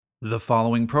The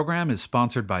following program is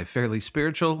sponsored by Fairly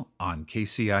Spiritual on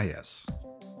KCIS.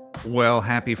 Well,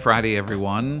 happy Friday,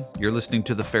 everyone. You're listening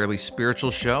to the Fairly Spiritual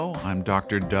Show. I'm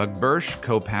Dr. Doug Birsch,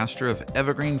 co-pastor of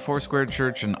Evergreen Foursquare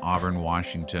Church in Auburn,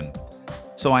 Washington.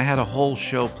 So I had a whole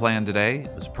show planned today.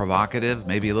 It was provocative,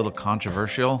 maybe a little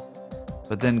controversial,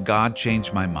 but then God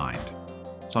changed my mind.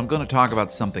 So I'm going to talk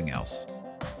about something else,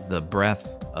 the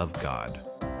breath of God.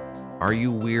 Are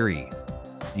you weary?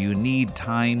 Do you need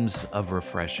times of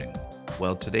refreshing?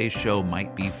 Well, today's show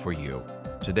might be for you.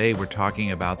 Today we're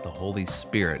talking about the Holy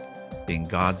Spirit being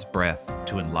God's breath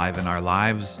to enliven our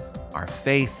lives, our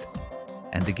faith,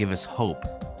 and to give us hope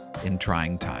in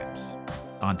trying times.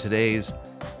 On today's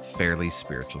Fairly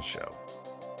Spiritual Show.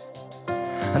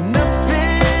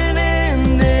 Nothing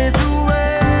in this world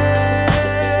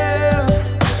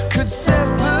could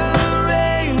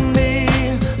separate me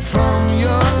from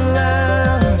your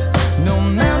love. No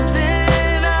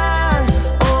mountain high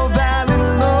or valley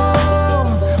low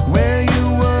where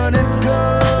you wouldn't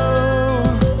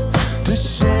go to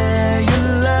share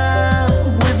your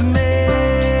love with me.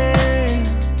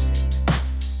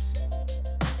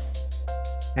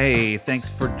 Hey, thanks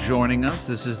for joining us.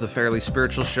 This is the Fairly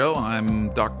Spiritual Show.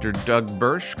 I'm Dr. Doug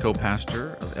Birsch,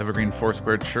 co-pastor of Evergreen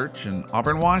Foursquare Church in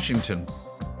Auburn, Washington.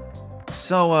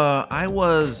 So I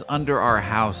was under our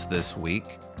house this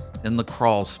week in the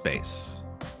crawl space.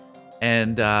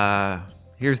 And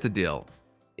here's the deal.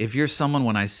 If you're someone,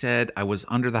 when I said I was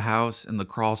under the house in the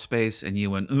crawl space and you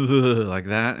went, ugh, like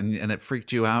that, and it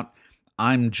freaked you out,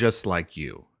 I'm just like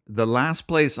you. The last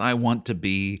place I want to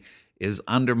be is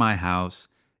under my house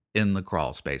in the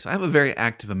crawl space. I have a very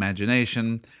active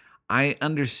imagination. I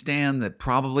understand that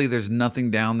probably there's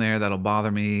nothing down there that'll bother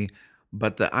me,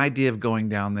 but the idea of going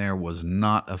down there was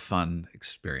not a fun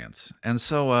experience. And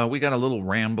so we got a little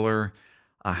Rambler,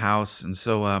 a house, and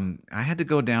so I had to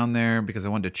go down there because I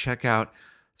wanted to check out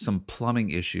some plumbing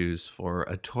issues for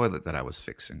a toilet that I was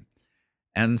fixing.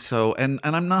 And so, and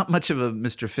I'm not much of a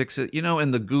Mr. Fix-It. You know,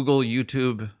 in the Google,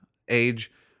 YouTube age,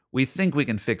 we think we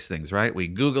can fix things, right? We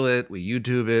Google it, we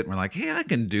YouTube it, and we're like, hey, I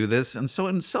can do this. And so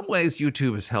in some ways,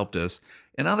 YouTube has helped us.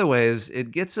 In other ways,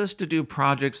 it gets us to do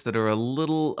projects that are a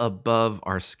little above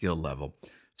our skill level.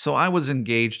 So I was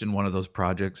engaged in one of those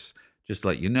projects. Just to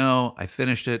let you know, I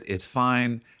finished it. It's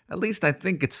fine. At least I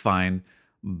think it's fine,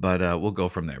 but we'll go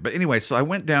from there. But anyway, so I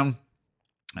went down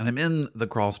and I'm in the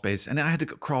crawl space, and I had to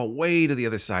crawl way to the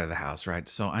other side of the house, right?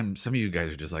 So some of you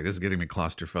guys are just like, this is getting me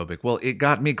claustrophobic. Well, it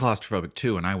got me claustrophobic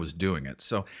too, and I was doing it.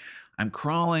 So I'm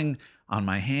crawling on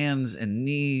my hands and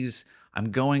knees.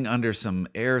 I'm going under some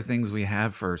air things we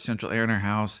have for central air in our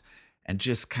house, and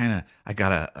just kind of, I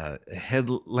got a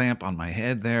headlamp on my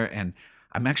head there, and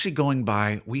I'm actually going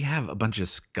by, we have a bunch of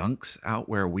skunks out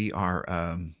where we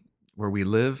are, where we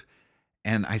live,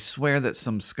 and I swear that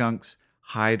some skunks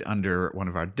hide under one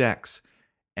of our decks.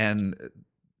 And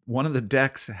one of the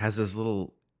decks has this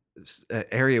little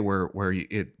area where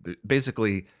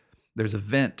basically there's a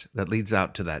vent that leads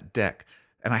out to that deck.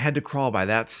 And I had to crawl by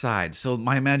that side. So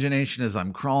my imagination is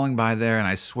I'm crawling by there, and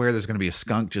I swear there's going to be a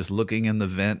skunk just looking in the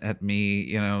vent at me,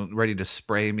 you know, ready to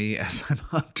spray me as I'm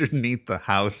underneath the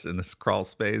house in this crawl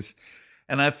space.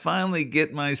 And I finally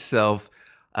get myself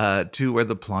to where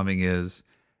the plumbing is,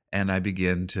 and I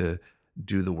begin to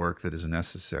do the work that is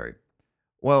necessary.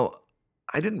 Well,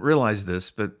 I didn't realize this,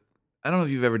 but I don't know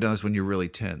if you've ever done this when you're really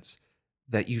tense,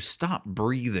 that you stop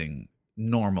breathing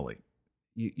normally.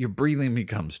 Your breathing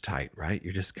becomes tight, right?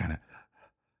 You're just kind of,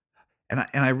 and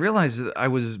I realized that I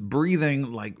was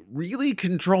breathing like really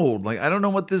controlled. Like, I don't know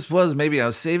what this was. Maybe I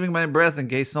was saving my breath in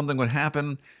case something would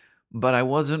happen, but I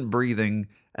wasn't breathing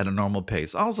at a normal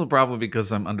pace. Also, probably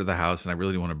because I'm under the house and I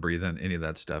really don't want to breathe in any of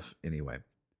that stuff anyway.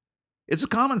 It's a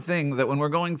common thing that when we're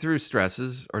going through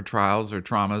stresses or trials or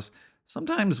traumas,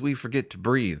 sometimes we forget to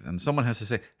breathe, and someone has to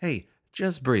say, hey,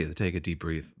 just breathe. Take a deep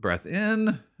breath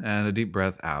in and a deep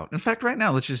breath out. In fact, right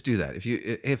now, let's just do that.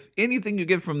 If anything you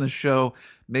get from the show,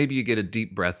 maybe you get a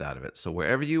deep breath out of it. So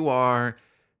wherever you are,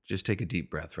 just take a deep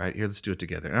breath, right? Here, let's do it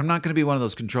together. And I'm not going to be one of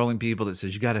those controlling people that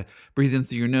says you got to breathe in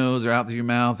through your nose or out through your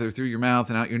mouth or through your mouth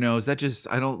and out your nose.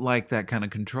 I don't like that kind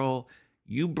of control.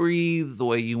 You breathe the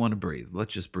way you want to breathe.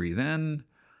 Let's just breathe in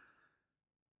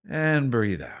and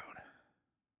breathe out.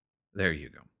 There you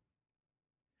go.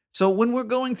 So when we're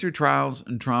going through trials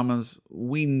and traumas,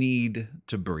 we need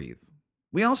to breathe.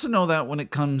 We also know that when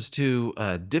it comes to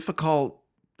difficult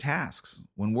tasks,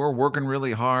 when we're working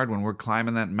really hard, when we're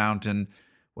climbing that mountain,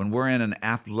 when we're in an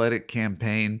athletic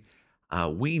campaign,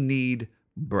 we need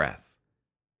breath.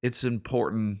 It's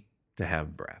important to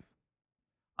have breath.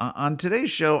 On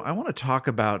today's show, I want to talk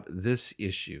about this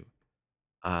issue.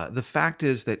 The fact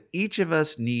is that each of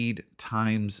us need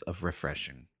times of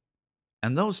refreshing.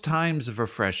 And those times of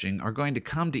refreshing are going to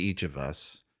come to each of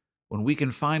us when we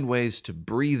can find ways to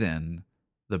breathe in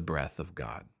the breath of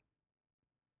God.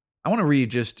 I want to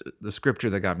read just the scripture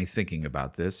that got me thinking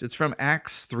about this. It's from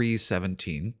Acts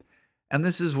 3:17. And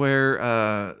this is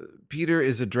where Peter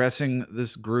is addressing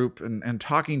this group and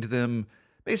talking to them.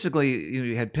 Basically,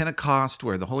 you had Pentecost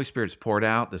where the Holy Spirit's poured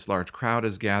out, this large crowd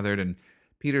is gathered, and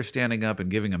Peter's standing up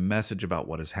and giving a message about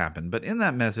what has happened. But in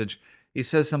that message, he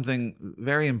says something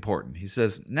very important. He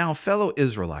says, "Now, fellow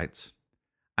Israelites,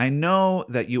 I know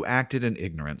that you acted in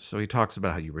ignorance." So he talks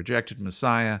about how you rejected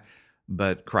Messiah,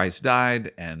 but Christ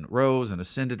died and rose and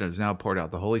ascended and has now poured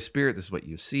out the Holy Spirit. This is what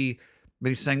you see. But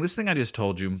he's saying, this thing I just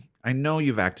told you, I know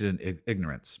you've acted in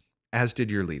ignorance, as did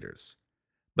your leaders.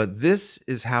 But this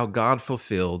is how God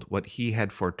fulfilled what he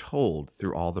had foretold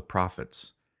through all the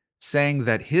prophets, saying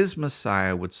that his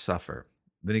Messiah would suffer.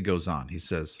 Then he goes on. He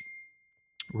says,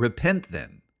 "Repent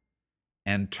then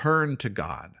and turn to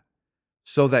God,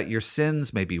 so that your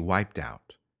sins may be wiped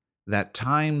out, that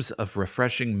times of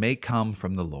refreshing may come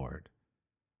from the Lord,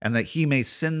 and that he may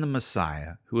send the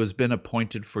Messiah who has been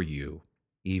appointed for you,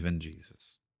 even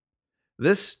Jesus."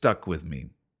 This stuck with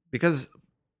me because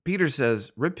Peter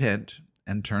says, repent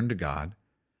and turn to God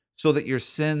so that your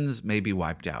sins may be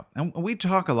wiped out. And we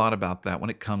talk a lot about that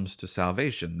when it comes to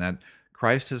salvation, that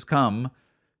Christ has come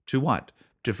to what?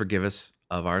 To forgive us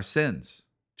of our sins,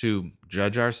 to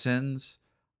judge our sins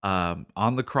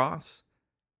on the cross,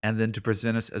 and then to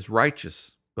present us as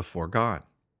righteous before God.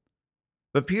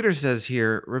 But Peter says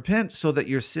here, repent so that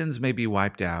your sins may be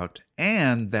wiped out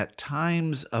and that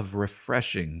times of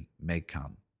refreshing may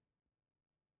come.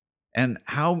 And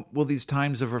how will these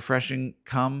times of refreshing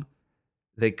come?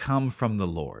 They come from the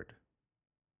Lord.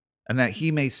 And that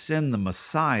he may send the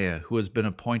Messiah who has been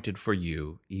appointed for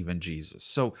you, even Jesus.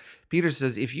 So Peter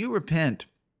says, if you repent,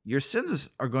 your sins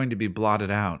are going to be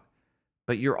blotted out,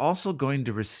 but you're also going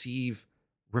to receive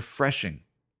refreshing.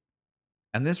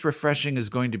 And this refreshing is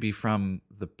going to be from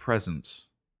the presence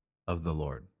of the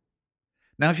Lord.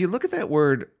 Now, if you look at that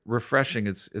word refreshing,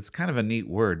 it's kind of a neat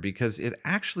word because it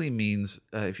actually means,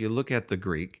 if you look at the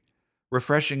Greek,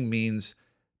 refreshing means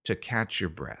to catch your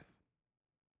breath.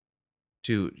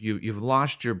 You've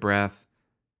lost your breath,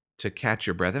 to catch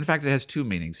your breath. In fact, it has two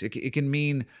meanings. It can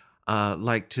mean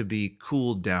like to be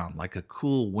cooled down, like a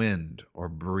cool wind or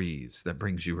breeze that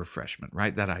brings you refreshment,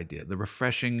 right? That idea, the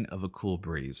refreshing of a cool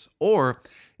breeze. Or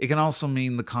it can also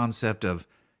mean the concept of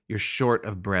you're short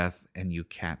of breath and you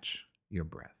catch your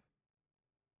breath.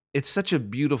 It's such a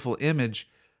beautiful image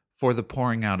for the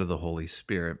pouring out of the Holy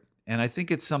Spirit. And I think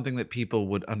it's something that people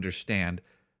would understand,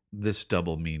 this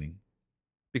double meaning.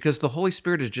 Because the Holy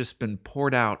Spirit has just been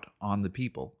poured out on the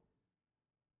people.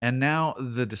 And now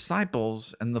the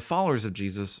disciples and the followers of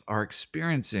Jesus are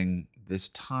experiencing this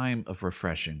time of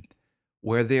refreshing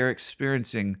where they're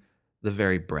experiencing the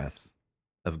very breath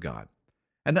of God.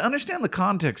 And to understand the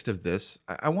context of this,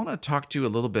 I want to talk to you a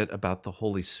little bit about the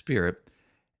Holy Spirit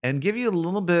and give you a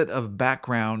little bit of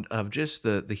background of just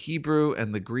the Hebrew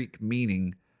and the Greek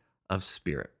meaning of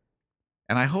spirit.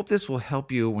 And I hope this will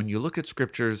help you when you look at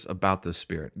scriptures about the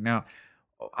Spirit. Now,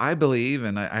 I believe,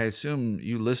 and I assume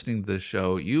you listening to this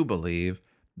show, you believe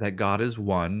that God is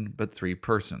one, but three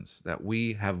persons, that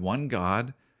we have one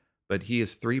God, but he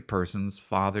is three persons,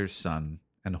 Father, Son,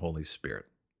 and Holy Spirit.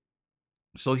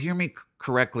 So hear me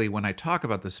correctly when I talk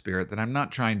about the Spirit, that I'm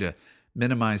not trying to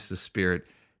minimize the Spirit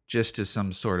just to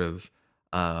some sort of,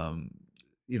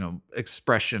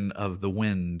 expression of the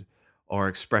wind or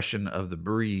expression of the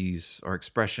breeze or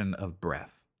expression of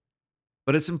breath.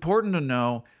 But it's important to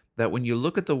know that when you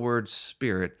look at the word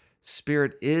spirit,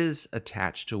 spirit is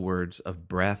attached to words of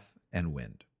breath and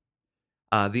wind.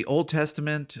 The Old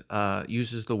Testament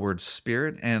uses the word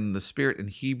spirit, and the spirit in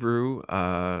Hebrew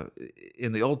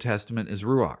in the Old Testament is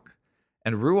ruach.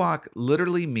 And ruach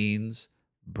literally means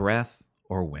breath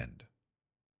or wind.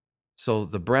 So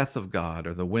the breath of God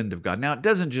or the wind of God. Now, it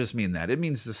doesn't just mean that. It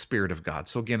means the Spirit of God.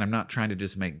 So again, I'm not trying to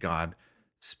just make God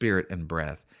spirit and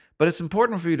breath. But it's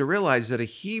important for you to realize that a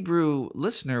Hebrew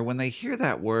listener, when they hear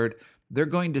that word, they're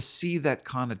going to see that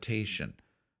connotation.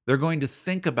 They're going to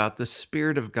think about the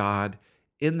Spirit of God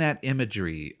in that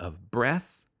imagery of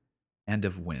breath and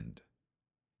of wind.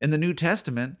 In the New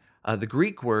Testament, the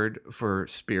Greek word for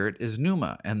spirit is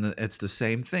pneuma, and it's the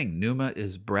same thing. Pneuma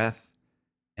is breath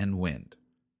and wind.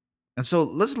 And so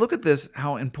let's look at this,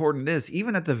 how important it is.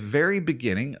 Even at the very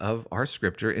beginning of our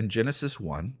scripture in Genesis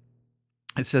 1,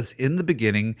 it says, "In the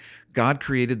beginning, God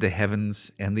created the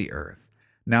heavens and the earth.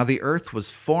 Now the earth was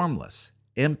formless,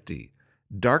 empty.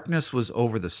 Darkness was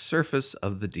over the surface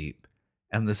of the deep,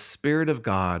 and the Spirit of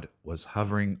God was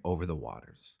hovering over the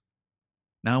waters.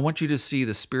 Now, I want you to see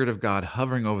the Spirit of God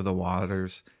hovering over the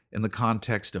waters in the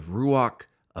context of ruach,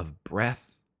 of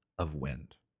breath, of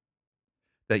wind.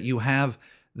 That you have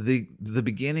the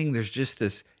beginning, there's just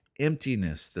this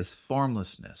emptiness, this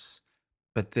formlessness,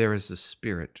 but there is the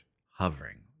Spirit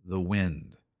hovering, the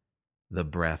wind, the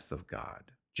breath of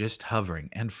God, just hovering.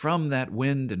 And from that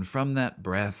wind and from that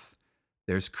breath,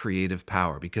 there's creative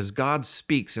power because God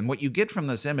speaks. And what you get from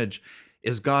this image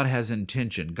is God has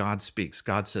intention. God speaks.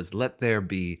 God says, let there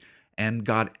be. And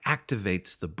God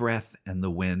activates the breath and the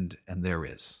wind, and there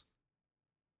is.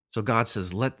 So God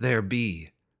says, let there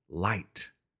be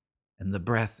light. And the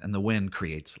breath and the wind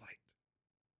creates light.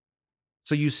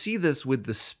 So you see this with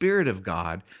the Spirit of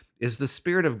God, is the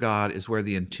Spirit of God is where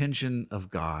the intention of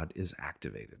God is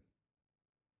activated.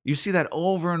 You see that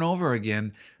over and over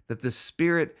again, that the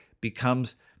Spirit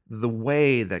becomes the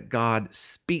way that God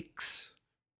speaks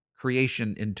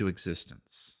creation into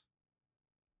existence.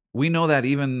 We know that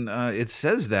even, it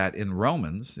says that in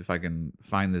Romans, if I can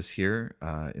find this here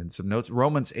in some notes,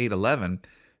 Romans 8:11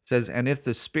 says, and if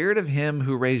the Spirit of him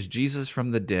who raised Jesus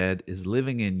from the dead is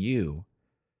living in you,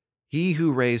 he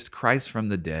who raised Christ from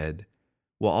the dead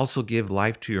will also give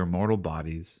life to your mortal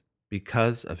bodies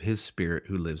because of his Spirit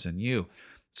who lives in you.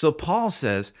 So Paul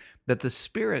says that the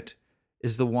Spirit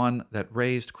is the one that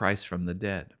raised Christ from the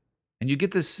dead. And you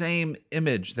get the same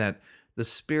image that the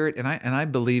Spirit, and I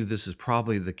believe this is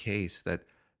probably the case, that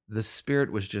the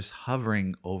Spirit was just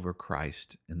hovering over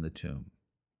Christ in the tomb,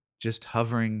 just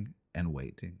hovering and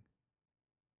waiting.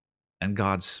 And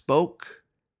God spoke,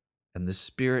 and the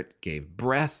Spirit gave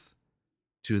breath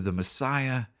to the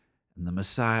Messiah, and the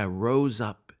Messiah rose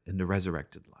up into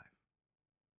resurrected life.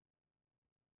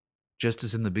 Just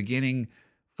as in the beginning,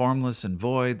 formless and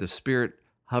void, the Spirit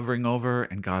hovering over,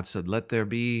 and God said, let there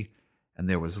be, and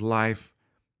there was life.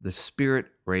 The Spirit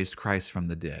raised Christ from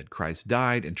the dead. Christ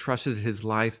died, entrusted his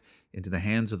life into the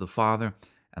hands of the Father,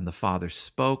 and the Father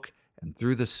spoke, and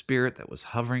through the Spirit that was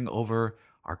hovering over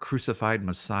our crucified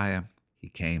Messiah, he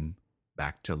came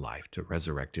back to life, to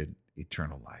resurrected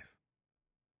eternal life.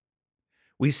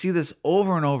 We see this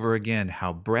over and over again,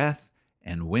 how breath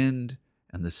and wind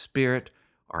and the Spirit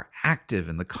are active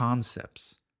in the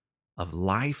concepts of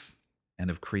life and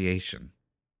of creation.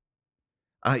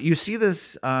 You see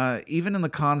this even in the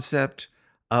concept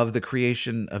of the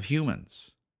creation of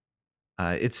humans.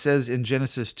 It says in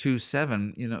Genesis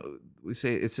 2:7,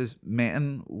 it says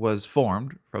man was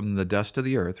formed from the dust of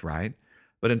the earth, right?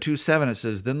 But in 2:7 it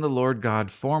says, then the Lord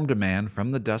God formed a man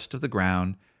from the dust of the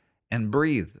ground and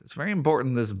breathed. It's very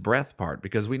important, this breath part,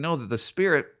 because we know that the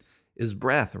Spirit is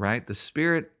breath, right? The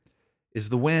Spirit is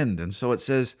the wind. And so it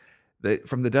says that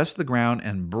from the dust of the ground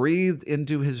and breathed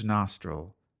into his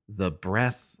nostril the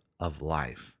breath of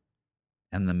life,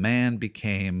 and the man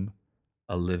became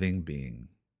a living being.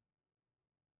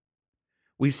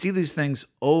 We see these things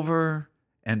over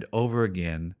and over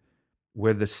again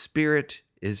where the Spirit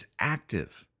is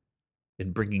active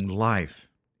in bringing life,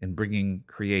 in bringing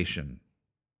creation.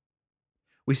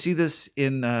 We see this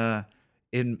in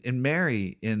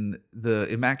Mary, in the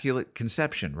Immaculate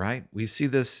Conception, right? We see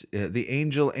this, the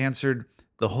angel answered,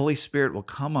 the Holy Spirit will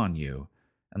come on you,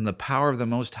 and the power of the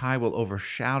Most High will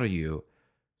overshadow you.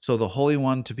 So the Holy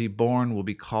One to be born will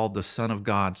be called the Son of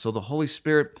God. So the Holy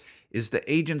Spirit is the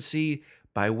agency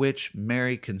by which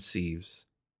Mary conceives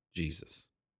Jesus.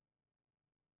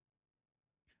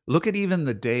 Look at even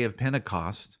the day of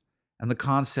Pentecost and the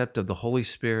concept of the Holy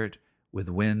Spirit with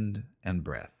wind and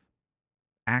breath.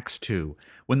 Acts 2.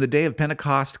 When the day of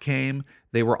Pentecost came,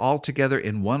 they were all together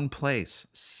in one place.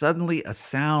 Suddenly a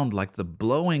sound like the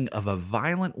blowing of a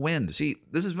violent wind. See,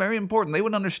 this is very important. They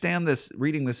would understand this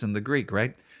reading this in the Greek,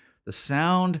 right? The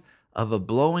sound of a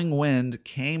blowing wind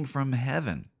came from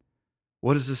heaven.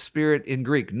 What is the Spirit in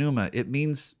Greek? Pneuma. It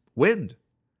means wind.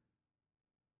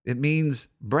 It means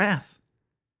breath.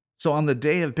 So on the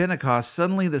day of Pentecost,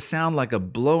 suddenly the sound like a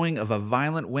blowing of a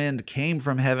violent wind came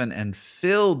from heaven and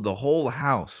filled the whole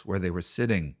house where they were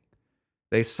sitting.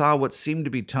 They saw what seemed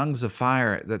to be tongues of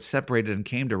fire that separated and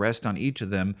came to rest on each of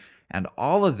them, and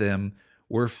all of them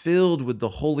were filled with the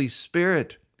Holy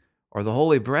Spirit, or the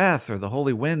holy breath, or the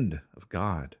holy wind of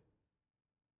God,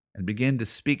 and began to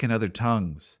speak in other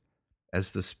tongues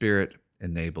as the Spirit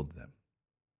enabled them.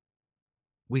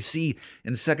 We see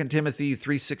in 2 Timothy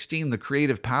 3:16 the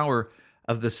creative power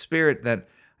of the Spirit, that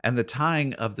and the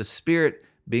tying of the Spirit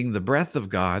being the breath of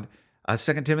God.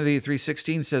 2 Timothy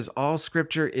 3:16 says all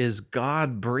Scripture is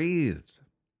God-breathed.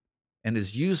 and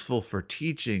is useful for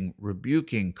teaching,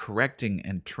 rebuking, correcting,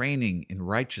 and training in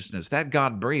righteousness. That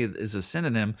God-breathed is a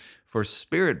synonym for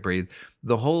Spirit-breathed.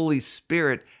 The Holy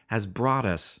Spirit has brought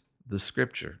us the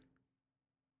Scripture.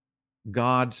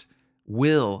 God's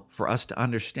will for us to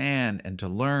understand and to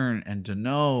learn and to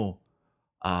know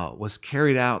was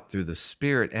carried out through the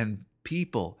Spirit, and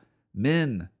people,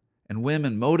 men and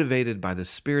women motivated by the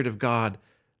Spirit of God,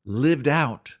 lived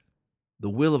out the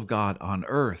will of God on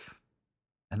earth,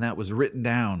 and that was written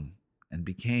down and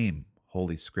became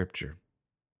Holy Scripture.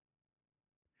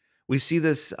 We see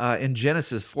this in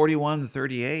Genesis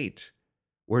 41:38,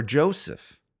 where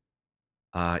Joseph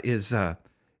is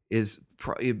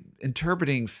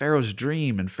interpreting Pharaoh's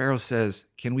dream, and Pharaoh says,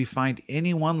 "Can we find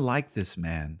anyone like this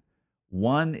man,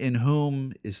 one in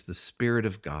whom is the Spirit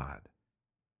of God?"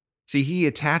 See,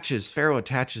 Pharaoh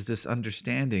attaches this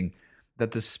understanding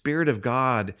that the Spirit of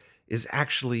God is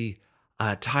actually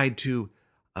tied to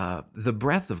the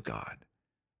breath of God,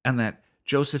 and that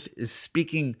Joseph is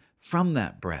speaking from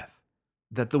that breath,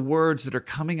 that the words that are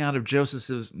coming out of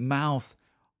Joseph's mouth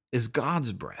is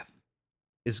God's breath,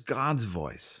 is God's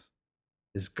voice,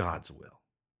 is God's will.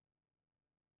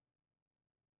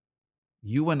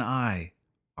 You and I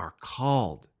are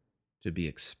called to be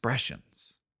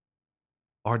expressions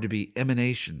or to be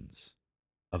emanations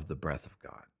of the breath of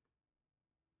God.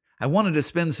 I wanted to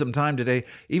spend some time today,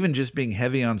 even just being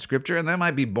heavy on Scripture, and that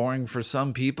might be boring for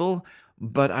some people,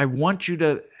 but I want you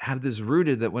to have this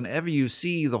rooted that whenever you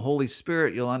see the Holy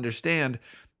Spirit, you'll understand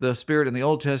the Spirit in the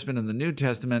Old Testament and the New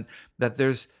Testament, that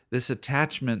there's this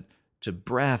attachment to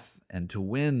breath and to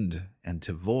wind and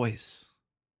to voice.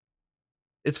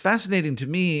 It's fascinating to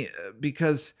me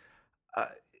because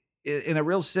in a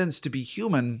real sense, to be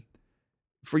human,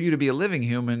 for you to be a living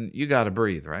human, you got to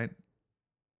breathe, right?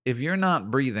 If you're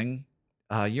not breathing,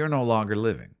 you're no longer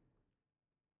living.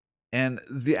 And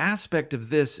the aspect of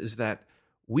this is that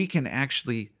we can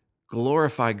actually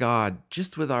glorify God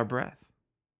just with our breath,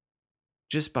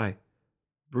 just by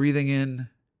breathing in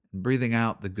and breathing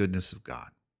out the goodness of God.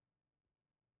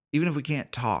 Even if we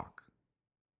can't talk,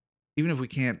 even if we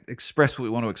can't express what we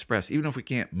want to express, even if we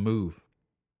can't move,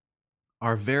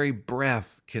 our very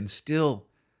breath can still,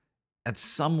 at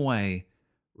some way,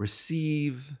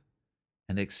 receive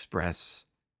and express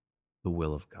the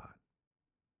will of God.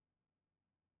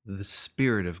 The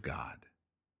Spirit of God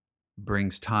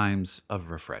brings times of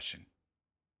refreshing.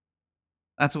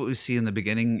 That's what we see in the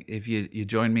beginning. If you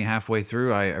join me halfway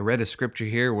through, I read a scripture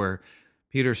here where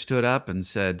Peter stood up and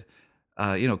said,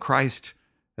 Christ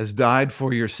has died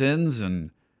for your sins,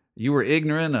 and you were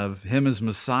ignorant of him as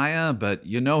Messiah, but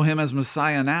you know him as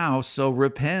Messiah now, so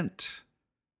repent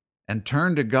and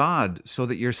turn to God so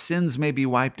that your sins may be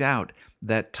wiped out,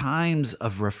 that times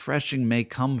of refreshing may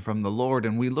come from the Lord.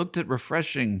 And we looked at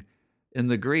refreshing in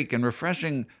the Greek, and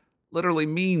refreshing literally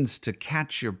means to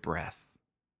catch your breath.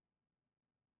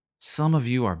 Some of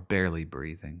you are barely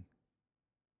breathing.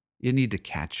 You need to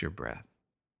catch your breath.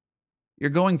 You're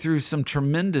going through some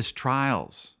tremendous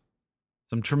trials,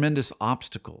 some tremendous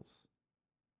obstacles.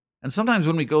 And sometimes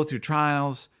when we go through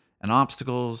trials and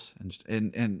obstacles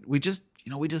and we just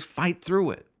fight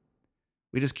through it.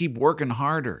 We just keep working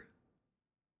harder.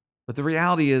 But the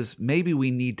reality is maybe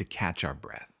we need to catch our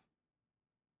breath.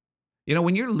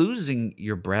 When you're losing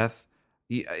your breath,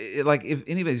 like if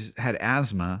anybody's had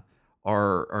asthma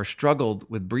or struggled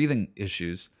with breathing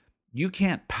issues, you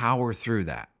can't power through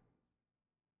that.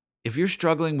 If you're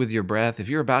struggling with your breath, if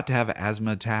you're about to have an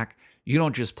asthma attack, you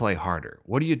don't just play harder.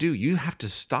 What do? You have to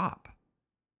stop.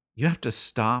 You have to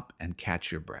stop and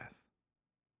catch your breath.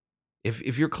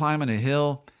 If you're climbing a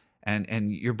hill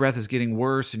and your breath is getting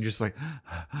worse and you're just like,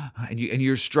 and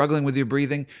you're struggling with your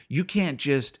breathing, you can't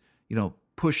just,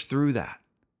 push through that.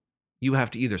 You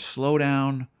have to either slow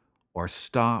down or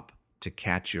stop to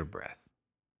catch your breath.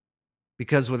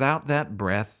 Because without that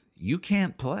breath, you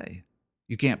can't play.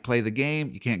 You can't play the game.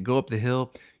 You can't go up the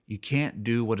hill. You can't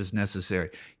do what is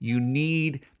necessary. You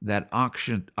need that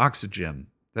oxygen,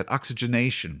 that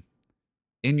oxygenation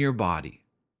in your body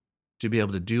to be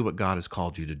able to do what God has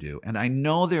called you to do. And I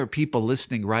know there are people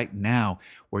listening right now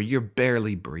where you're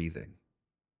barely breathing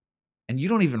and you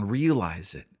don't even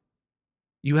realize it.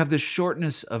 You have this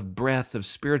shortness of breath, of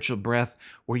spiritual breath,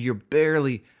 where you're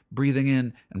barely breathing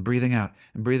in and breathing out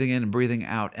and breathing in and breathing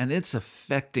out. And it's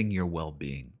affecting your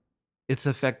well-being. It's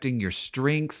affecting your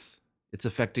strength. It's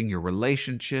affecting your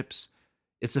relationships.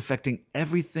 It's affecting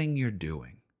everything you're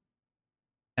doing.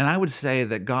 And I would say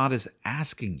that God is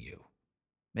asking you,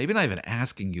 maybe not even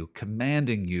asking you,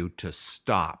 commanding you to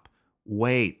stop.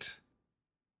 Wait.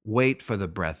 Wait for the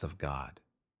breath of God.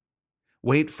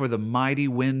 Wait for the mighty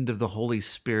wind of the Holy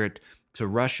Spirit to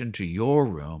rush into your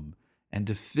room and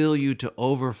to fill you to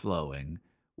overflowing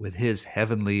with his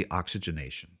heavenly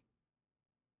oxygenation.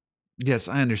 Yes,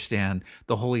 I understand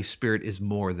the Holy Spirit is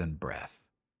more than breath,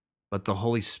 but the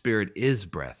Holy Spirit is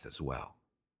breath as well.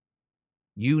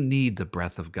 You need the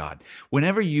breath of God.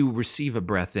 Whenever you receive a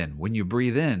breath in, when you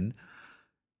breathe in,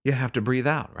 you have to breathe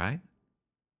out, right?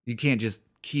 You can't just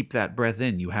keep that breath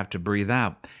in. You have to breathe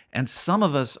out. And some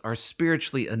of us are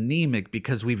spiritually anemic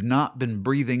because we've not been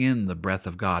breathing in the breath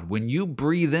of God. When you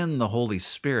breathe in the Holy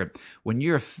Spirit, when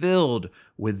you're filled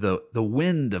with the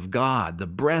wind of God, the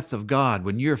breath of God,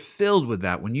 when you're filled with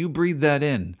that, when you breathe that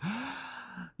in,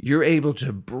 you're able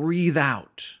to breathe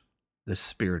out the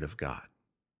Spirit of God.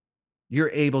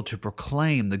 You're able to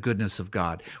proclaim the goodness of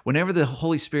God. Whenever the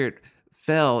Holy Spirit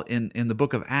fell in the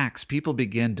book of Acts, people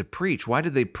began to preach. Why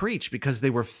did they preach? Because they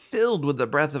were filled with the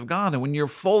breath of God. And when you're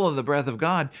full of the breath of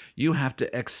God, you have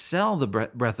to exhale the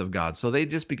breath of God. So they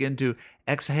just begin to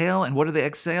exhale. And what do they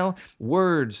exhale?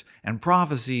 Words and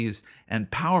prophecies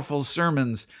and powerful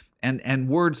sermons and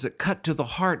words that cut to the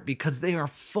heart because they are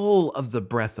full of the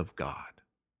breath of God.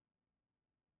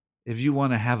 If you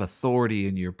want to have authority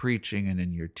in your preaching and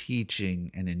in your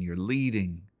teaching and in your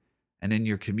leading and in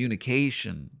your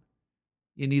communication,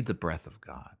 you need the breath of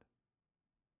God.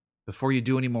 Before you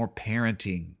do any more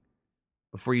parenting,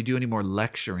 before you do any more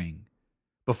lecturing,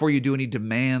 before you do any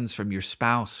demands from your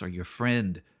spouse or your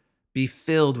friend, be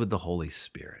filled with the Holy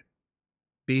Spirit.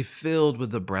 Be filled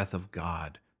with the breath of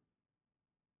God.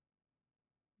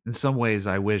 In some ways,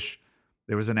 I wish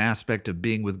there was an aspect of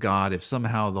being with God if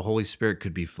somehow the Holy Spirit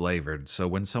could be flavored. So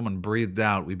when someone breathed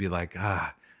out, we'd be like,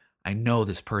 I know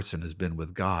this person has been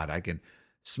with God. I can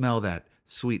smell that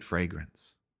sweet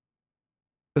fragrance.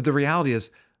 But the reality is,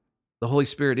 the Holy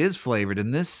Spirit is flavored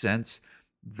in this sense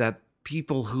that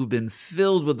people who've been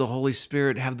filled with the Holy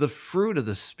Spirit have the fruit of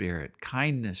the Spirit: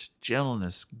 kindness,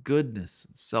 gentleness, goodness,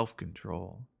 and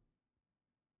self-control.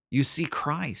 You see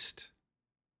Christ.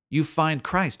 You find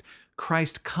Christ.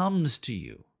 Christ comes to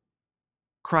you.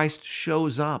 Christ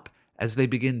shows up as they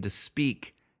begin to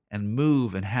speak and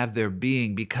move and have their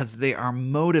being because they are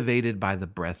motivated by the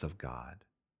breath of God.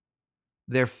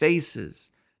 Their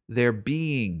faces, their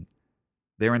being,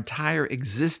 their entire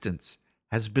existence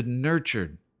has been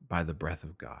nurtured by the breath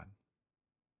of God.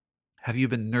 Have you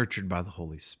been nurtured by the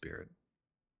Holy Spirit?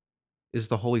 Is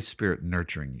the Holy Spirit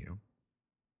nurturing you?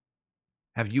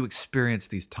 Have you experienced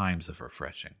these times of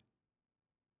refreshing?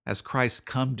 Has Christ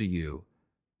come to you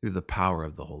through the power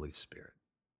of the Holy Spirit?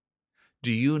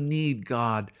 Do you need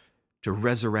God to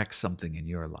resurrect something in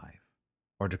your life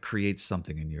or to create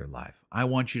something in your life? I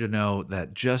want you to know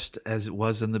that just as it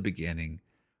was in the beginning,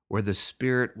 where the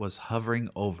Spirit was hovering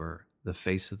over the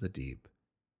face of the deep,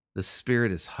 the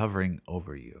Spirit is hovering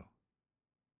over you.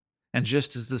 And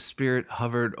just as the Spirit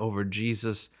hovered over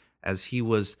Jesus as he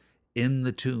was in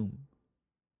the tomb,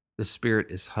 the Spirit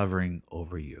is hovering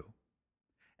over you.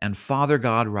 And Father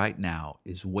God right now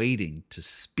is waiting to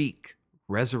speak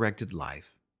resurrected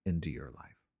life into your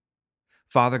life.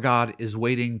 Father God is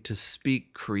waiting to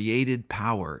speak created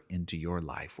power into your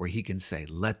life where he can say,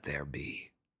 let there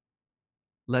be.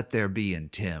 Let there be in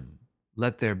Tim.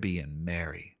 Let there be in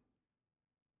Mary.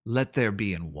 Let there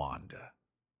be in Wanda.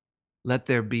 Let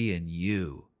there be in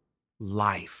you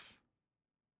life.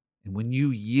 And when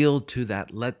you yield to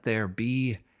that, let there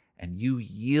be, and you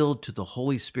yield to the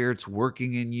Holy Spirit's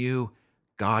working in you,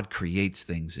 God creates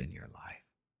things in your life.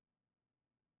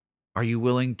 Are you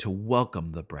willing to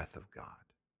welcome the breath of God?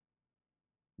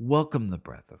 Welcome the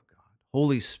breath of God.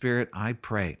 Holy Spirit, I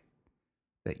pray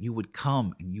that you would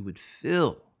come and you would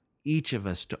fill each of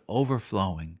us to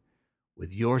overflowing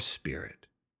with your Spirit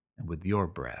and with your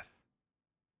breath.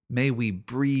 May we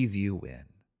breathe you in.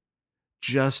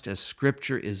 Just as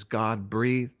Scripture is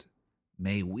God-breathed,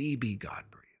 may we be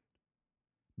God-breathed.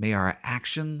 May our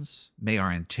actions, may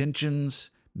our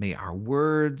intentions, may our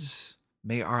words,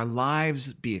 may our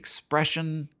lives be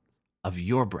expression of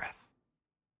your breath.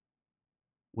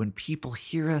 When people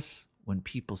hear us, when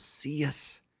people see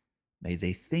us, may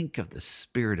they think of the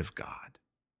Spirit of God.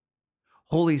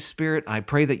 Holy Spirit, I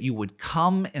pray that you would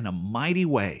come in a mighty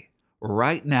way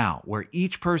right now where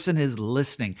each person is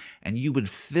listening, and you would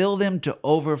fill them to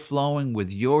overflowing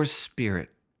with your Spirit,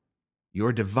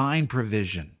 your divine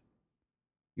provision,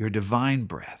 your divine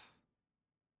breath.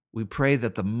 We pray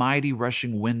that the mighty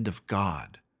rushing wind of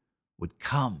God would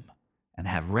come and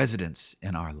have residence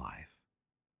in our life,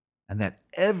 and that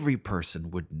every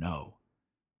person would know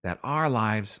that our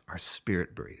lives are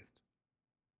Spirit-breathed.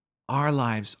 Our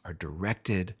lives are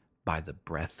directed by the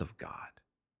breath of God.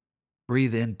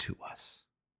 Breathe into us.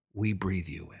 We breathe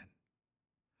you in.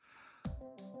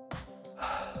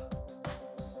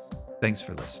 Thanks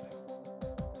for listening.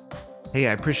 Hey,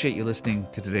 I appreciate you listening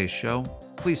to today's show.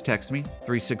 Please text me,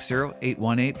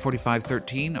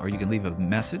 360-818-4513, or you can leave a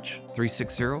message,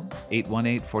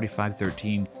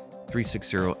 360-818-4513,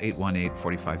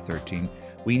 360-818-4513.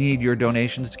 We need your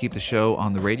donations to keep the show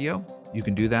on the radio. You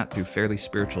can do that through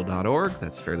fairlyspiritual.org,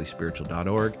 that's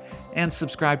fairlyspiritual.org, and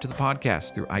subscribe to the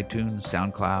podcast through iTunes,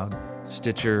 SoundCloud,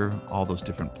 Stitcher, all those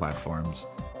different platforms.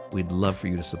 We'd love for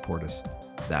you to support us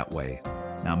that way.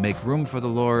 Now make room for the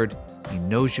Lord. He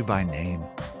knows you by name.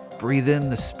 Breathe in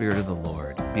the Spirit of the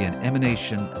Lord. Be an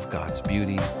emanation of God's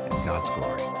beauty and God's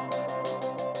glory.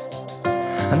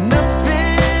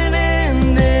 Nothing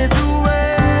in this world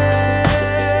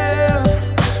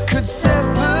could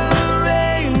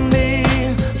separate me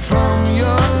from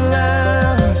your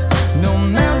love. No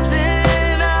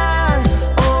mountain high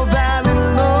or valley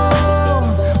low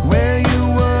where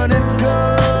you wouldn't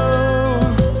go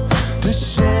to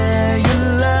share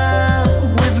your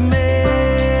love with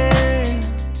me.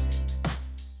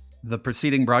 The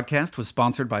preceding broadcast was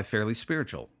sponsored by Fairly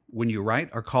Spiritual. When you write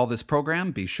or call this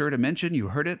program, be sure to mention you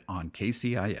heard it on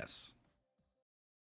KCIS.